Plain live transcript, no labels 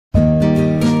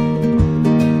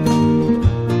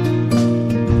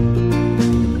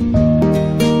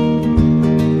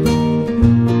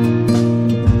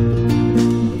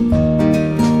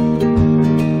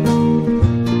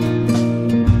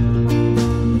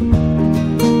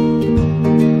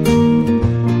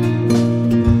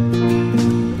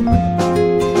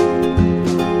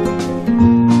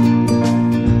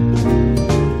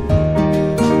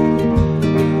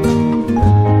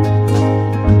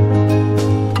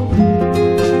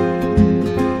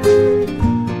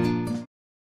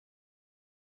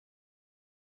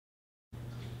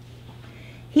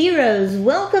Heroes,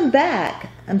 welcome back.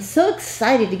 I'm so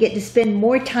excited to get to spend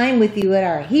more time with you at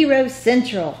our Hero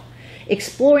Central,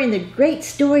 exploring the great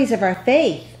stories of our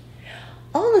faith.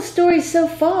 All the stories so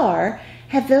far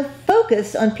have been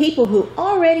focused on people who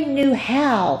already knew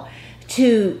how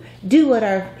to do what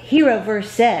our hero verse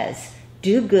says.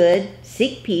 Do good,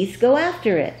 seek peace, go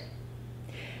after it.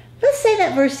 Let's say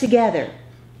that verse together.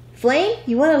 Flame,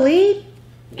 you want to lead?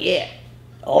 Yeah.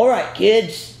 All right,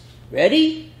 kids.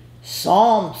 Ready?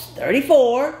 Psalms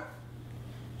 34,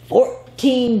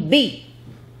 14b.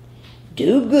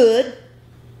 Do good,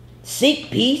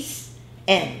 seek peace,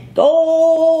 and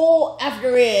go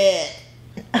after it.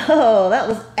 Oh, that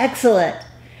was excellent.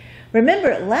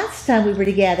 Remember last time we were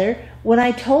together when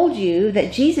I told you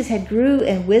that Jesus had grew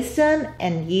in wisdom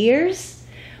and years?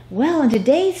 Well, in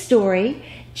today's story,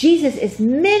 Jesus is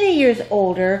many years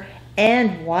older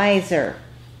and wiser.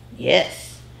 Yes.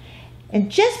 And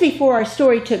just before our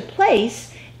story took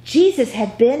place, Jesus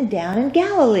had been down in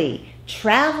Galilee,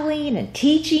 traveling and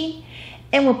teaching.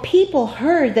 And when people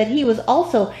heard that he was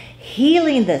also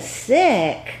healing the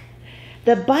sick,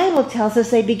 the Bible tells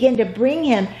us they began to bring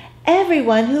him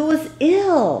everyone who was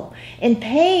ill, in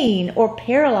pain, or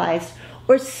paralyzed,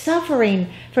 or suffering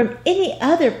from any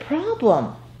other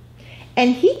problem.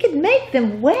 And he could make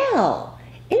them well.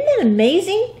 Isn't that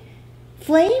amazing,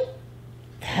 Flame?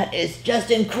 That is just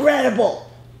incredible.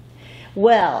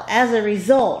 Well, as a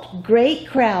result, great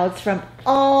crowds from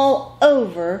all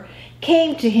over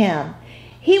came to him.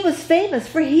 He was famous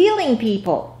for healing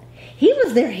people. He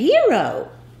was their hero.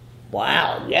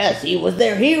 Wow, yes, he was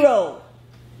their hero.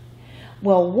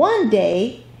 Well, one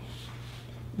day,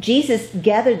 Jesus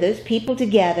gathered those people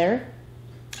together,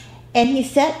 and he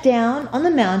sat down on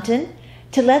the mountain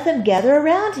to let them gather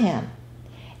around him.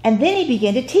 And then he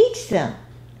began to teach them.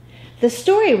 The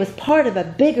story was part of a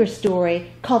bigger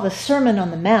story called the Sermon on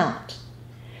the Mount.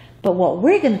 But what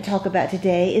we're going to talk about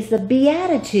today is the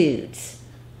Beatitudes.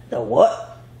 The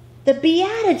what? The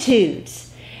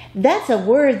Beatitudes. That's a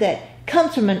word that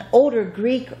comes from an older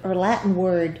Greek or Latin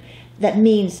word that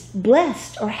means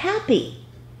blessed or happy.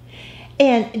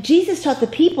 And Jesus taught the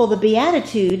people the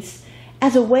Beatitudes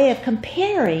as a way of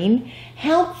comparing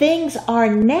how things are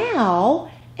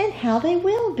now and how they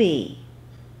will be.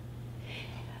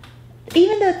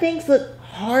 Even though things look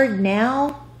hard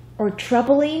now or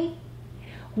troubling,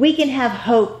 we can have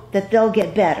hope that they'll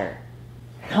get better.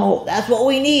 Oh, that's what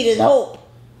we need is hope.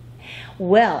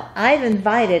 Well, I've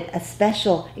invited a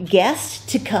special guest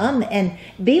to come and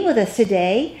be with us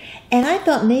today, and I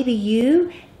thought maybe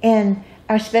you and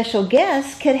our special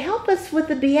guest could help us with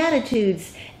the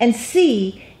Beatitudes and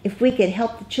see if we could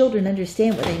help the children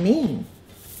understand what they mean.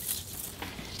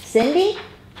 Cindy,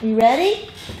 you ready?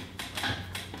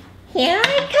 Here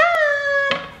I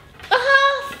come!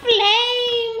 Oh,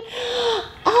 Flame!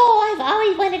 Oh, I've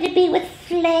always wanted to be with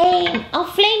Flame. Oh,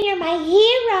 Flame, you're my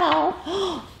hero.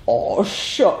 Oh,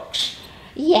 shucks.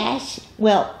 Yes.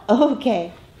 Well,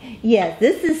 okay. Yes,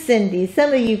 this is Cindy.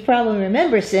 Some of you probably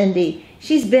remember Cindy.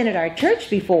 She's been at our church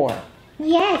before.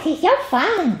 Yes, it's so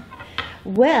fun.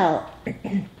 Well,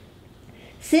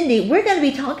 Cindy, we're going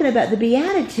to be talking about the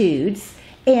Beatitudes.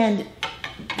 And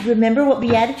remember what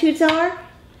Beatitudes are?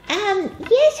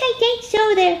 Yes, I think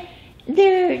so.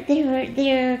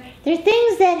 They're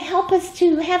things that help us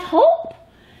to have hope.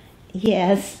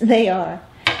 Yes, they are.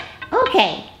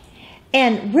 Okay.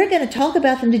 And we're going to talk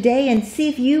about them today and see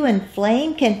if you and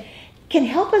Flame can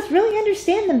help us really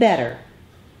understand them better.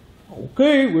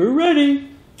 Okay, we're ready.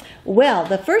 Well,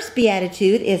 the first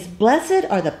Beatitude is, "Blessed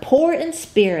are the poor in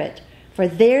spirit, for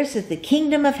theirs is the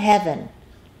kingdom of heaven."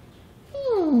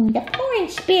 The poor in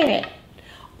spirit.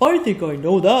 I think I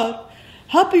know that.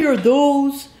 Happy are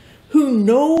those who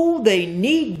know they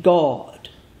need God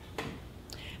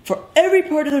for every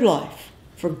part of their life,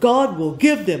 for God will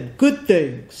give them good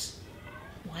things.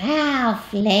 Wow,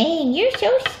 Flame, you're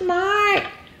so smart.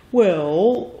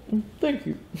 Well, thank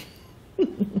you.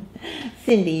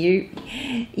 Cindy,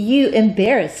 you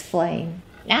embarrass Flame.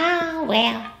 Oh,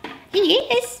 well, he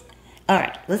is. All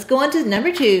right, let's go on to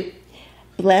number 2.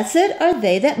 "Blessed are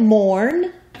they that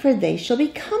mourn, for they shall be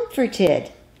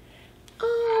comforted."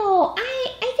 Oh,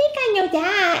 I think I know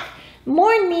that.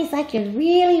 Mourn means like you're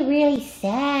really, really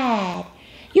sad.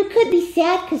 You could be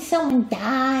sad because someone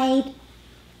died.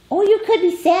 Or you could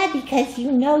be sad because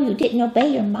you know you didn't obey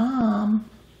your mom.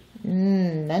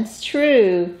 That's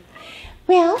true.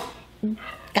 Well,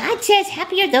 God says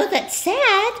happy are those that's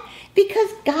sad because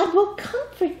God will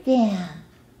comfort them.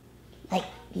 Like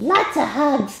lots of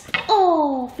hugs.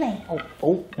 Oh, Flame.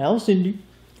 Oh, now Cindy.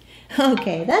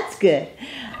 Okay, that's good.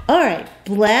 All right.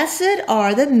 "Blessed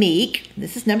are the meek."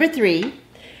 This is number 3.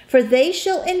 for they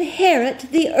shall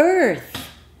inherit the earth.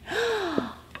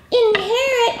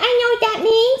 Inherit, I know what that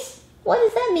means. What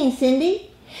does that mean,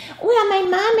 Cindy? Well, my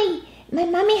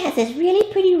mommy has this really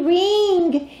pretty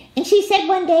ring, and she said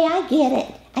one day I get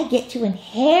it. I get to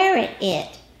inherit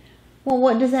it. Well,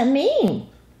 what does that mean?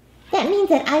 That means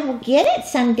that I will get it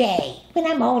someday when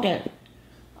I'm older.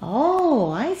 Oh,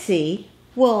 I see.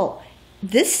 Well,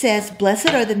 this says, blessed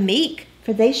are the meek,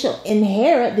 for they shall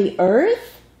inherit the earth.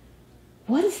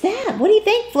 What is that? What do you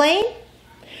think, Flame?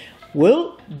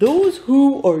 Well, those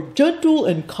who are gentle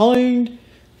and kind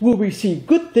will receive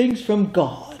good things from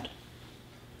God.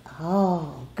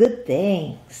 Oh, good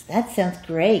things. That sounds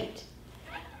great.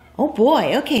 Oh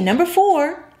boy, okay, number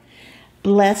 4.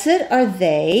 Blessed are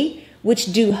they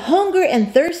which do hunger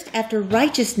and thirst after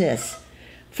righteousness,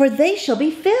 for they shall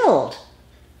be filled.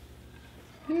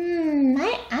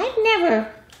 I've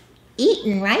never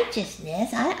eaten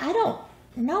righteousness. I don't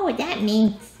know what that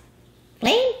means.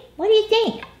 Flame, what do you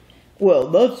think? Well,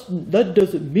 that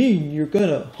doesn't mean you're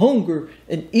gonna hunger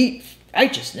and eat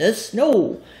righteousness.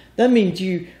 No, that means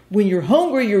when you're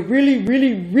hungry, you really,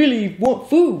 really, really want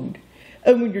food.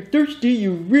 And when you're thirsty,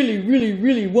 you really, really,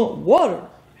 really want water.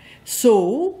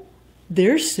 So,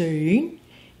 they're saying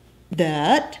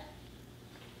that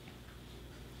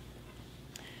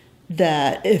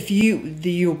if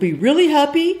you'll be really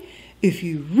happy if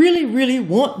you really, really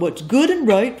want what's good and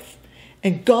right,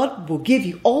 and God will give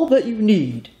you all that you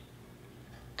need.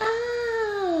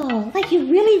 Oh, like you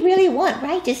really, really want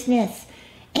righteousness,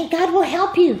 and God will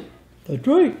help you. That's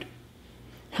right.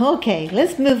 Okay,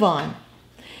 let's move on.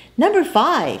 Number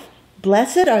 5,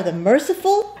 blessed are the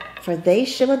merciful, for they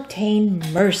shall obtain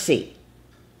mercy.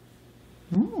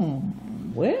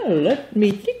 Well, let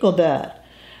me think on that.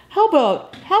 How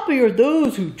about, happy are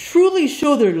those who truly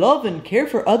show their love and care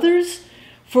for others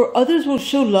will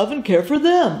show love and care for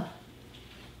them.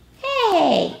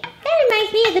 Hey, that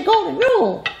reminds me of the golden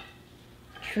rule.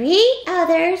 Treat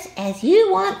others as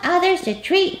you want others to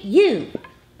treat you.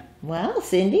 Well,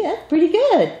 Cindy, that's pretty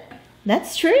good.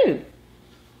 That's true.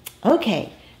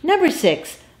 Okay, number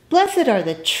 6, blessed are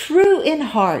the true in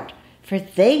heart, for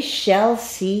they shall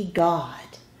see God.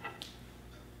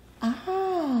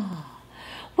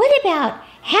 What about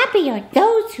happy are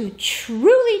those who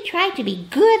truly try to be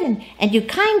good and do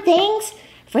kind things,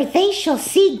 for they shall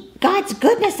see God's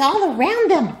goodness all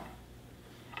around them.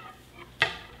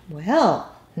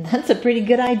 Well, that's a pretty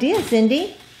good idea,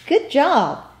 Cindy. Good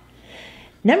job.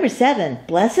 Number 7,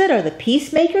 blessed are the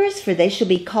peacemakers, for they shall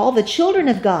be called the children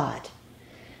of God.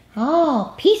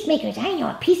 Oh, peacemakers, I know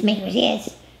what peacemakers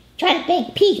is. Try to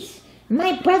make peace.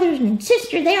 My brothers and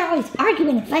sister, they're always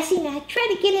arguing and fussing, and I try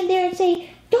to get in there and say,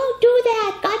 don't do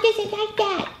that. God doesn't like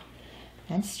that.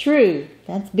 That's true.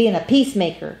 That's being a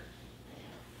peacemaker.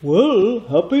 Well,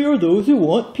 happy are those who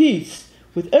want peace.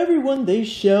 With everyone they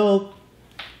shall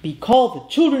be called the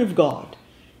children of God,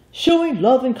 showing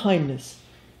love and kindness,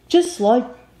 just like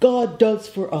God does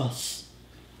for us.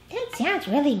 That sounds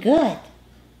really good.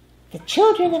 The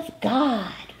children of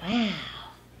God. Wow.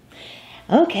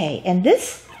 Okay, and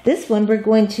this one we're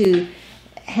going to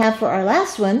have for our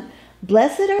last one.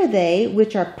 Blessed are they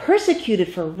which are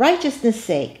persecuted for righteousness'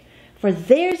 sake, for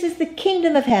theirs is the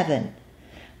kingdom of heaven.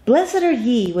 Blessed are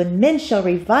ye when men shall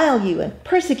revile you and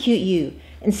persecute you,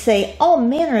 and say all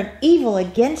manner of evil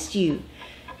against you,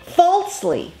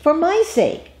 falsely for my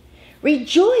sake.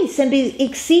 Rejoice and be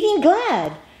exceeding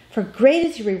glad, for great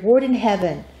is your reward in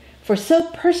heaven. For so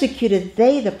persecuted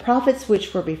they the prophets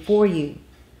which were before you.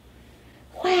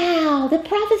 Wow, the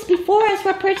prophets before us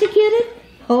were persecuted?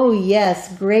 Oh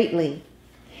yes, greatly.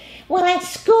 Well, at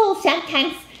school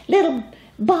sometimes little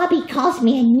Bobby calls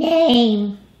me a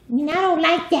name, and I don't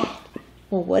like that.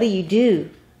 Well, what do you do?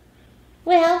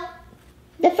 Well,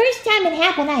 the first time it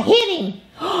happened, I hit him.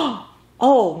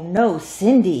 Oh no,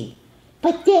 Cindy.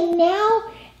 But then now,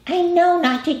 I know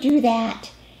not to do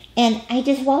that, and I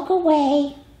just walk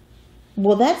away.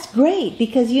 Well, that's great,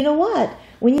 because you know what?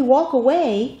 When you walk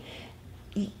away,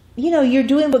 you're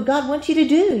doing what God wants you to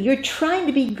do. You're trying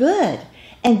to be good.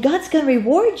 And God's going to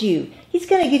reward you. He's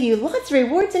going to give you lots of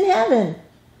rewards in heaven.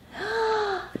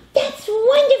 That's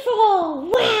wonderful.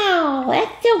 Wow,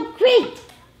 that's so great.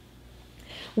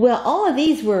 Well, all of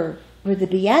these were the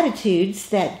Beatitudes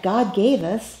that God gave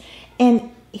us.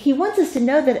 And He wants us to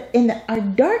know that in our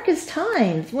darkest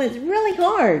times, when it's really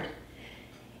hard,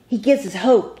 He gives us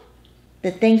hope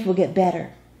that things will get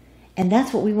better. And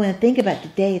that's what we want to think about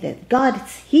today, that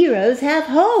God's heroes have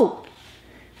hope.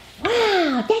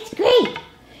 Wow, that's great.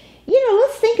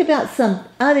 Let's think about some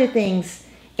other things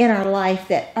in our life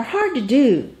that are hard to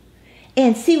do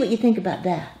and see what you think about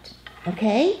that,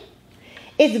 okay?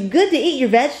 It's good to eat your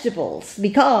vegetables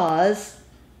because...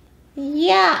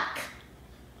 Yuck.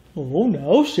 Oh,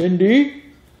 now, Cindy.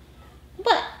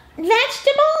 But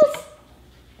vegetables?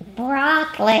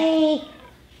 Broccoli.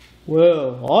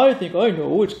 Well, I think I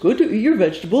know. It's good to eat your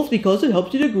vegetables because it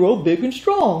helps you to grow big and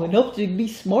strong. It helps you to be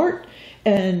smart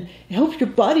and it helps your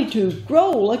body to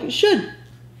grow like it should.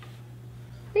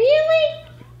 Really?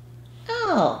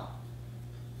 Oh.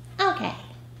 Okay.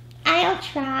 I'll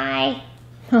try.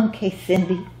 Okay,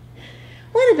 Cindy.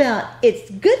 What about it's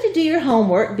good to do your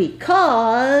homework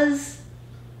because...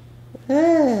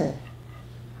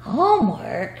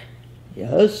 Homework?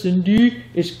 Yes, Cindy,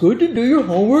 it's good to do your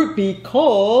homework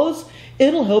because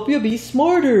it'll help you be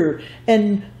smarter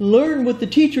and learn what the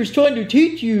teacher's trying to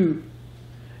teach you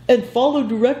and follow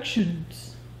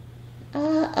directions.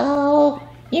 Uh-oh.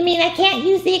 You mean I can't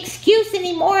use the excuse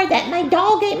anymore that my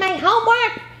dog ate my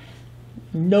homework?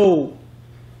 No.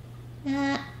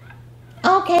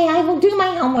 Okay, I will do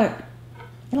my homework.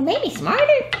 It'll make me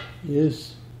smarter.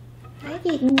 Yes. I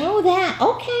didn't know that.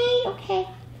 Okay.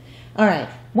 All right,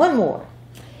 one more.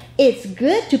 It's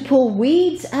good to pull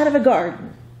weeds out of a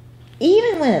garden,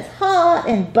 even when it's hot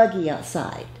and buggy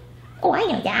outside. Oh, I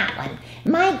know that one.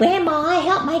 I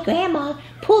helped my grandma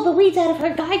pull the weeds out of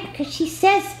her garden because she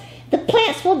says the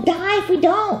plants will die if we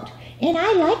don't. And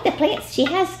I like the plants she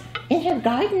has in her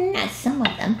garden, not some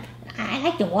of them. I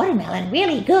like the watermelon,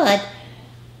 really good.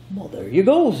 Well, there you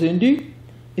go, Cindy.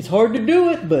 It's hard to do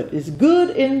it, but it's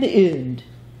good in the end.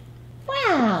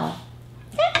 Wow,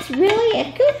 that's really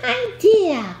a good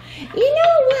idea. You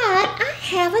know what? I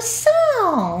have a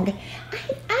song.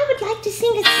 I would like to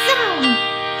sing a song.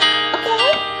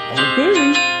 Okay?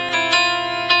 Okay.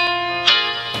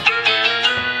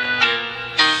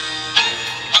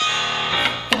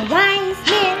 The wise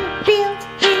man built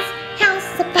his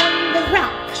house upon the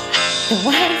rock. The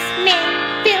wise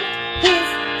man built his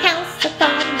house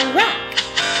upon the rock.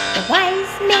 The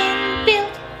wise man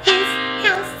built his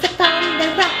house upon the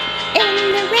rock, and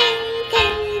the rain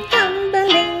came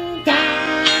tumbling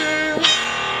down.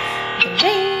 The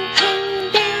rain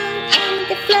came down and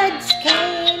the floods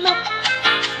came up.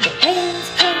 The rains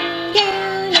came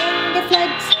down and the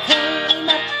floods came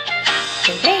up.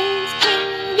 The rains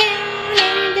came down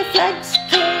and the floods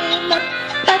came up.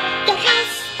 But the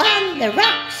house on the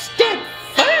rock stood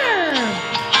firm.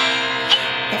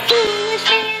 The foolish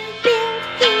man built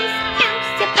his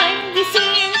house upon the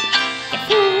sand. The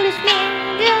foolish man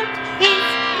built his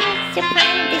house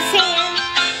upon the sand.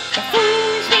 The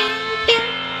foolish man built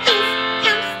his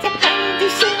house upon the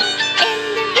sand. And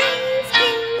the rains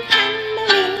came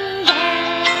tumbling down.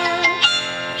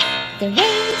 The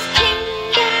rains came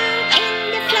down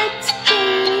and the floods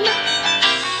came up.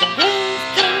 The rains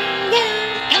came down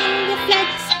and the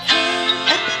floods came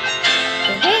up.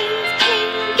 The rains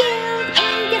came down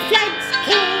and the floods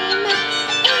came up.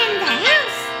 And the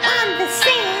house on the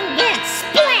sand went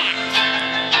splat.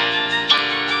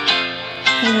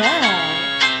 Wow.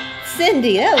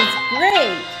 Cindy, that was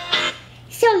great.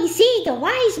 So you see, the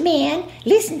wise man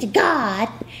listened to God,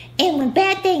 and when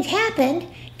bad things happened,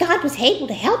 God was able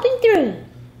to help him through.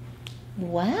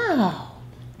 Wow.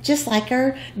 Just like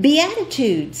our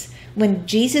Beatitudes. When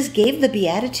Jesus gave the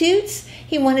Beatitudes,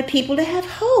 he wanted people to have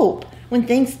hope. When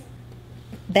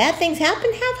bad things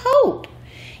happen, have hope.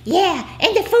 Yeah,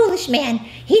 and the foolish man,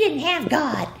 he didn't have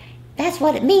God. That's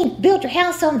what it means, build your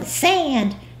house on the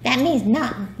sand. That means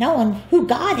not knowing who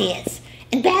God is.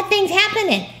 And bad things happened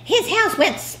and his house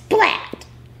went splat.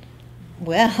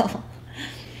 Well,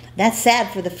 that's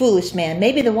sad for the foolish man.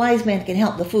 Maybe the wise man can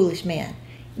help the foolish man.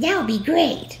 That would be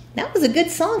great. That was a good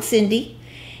song, Cindy.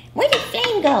 Where did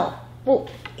Flame go? Well,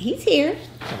 he's here.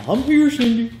 I'm here,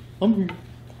 Cindy. I'm here.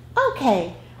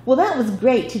 Okay. Well, that was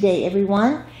great today,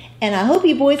 everyone. And I hope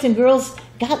you boys and girls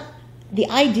got the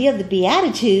idea of the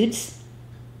Beatitudes,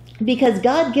 because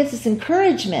God gives us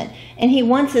encouragement and he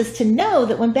wants us to know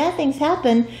that when bad things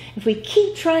happen, if we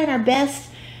keep trying our best,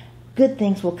 good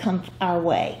things will come our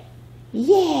way.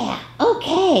 Yeah,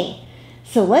 okay.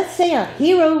 So let's say our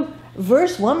hero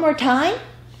verse one more time.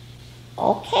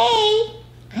 Okay,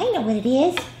 I know what it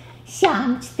is.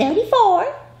 Psalms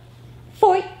 34,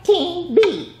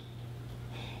 14b.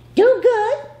 Do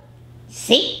good,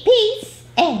 seek peace,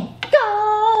 and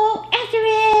go after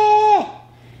it.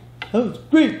 That was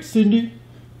great, Cindy.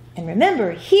 And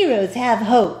remember, heroes have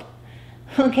hope.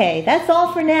 Okay, that's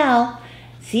all for now.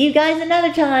 See you guys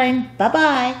another time.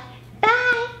 Bye-bye.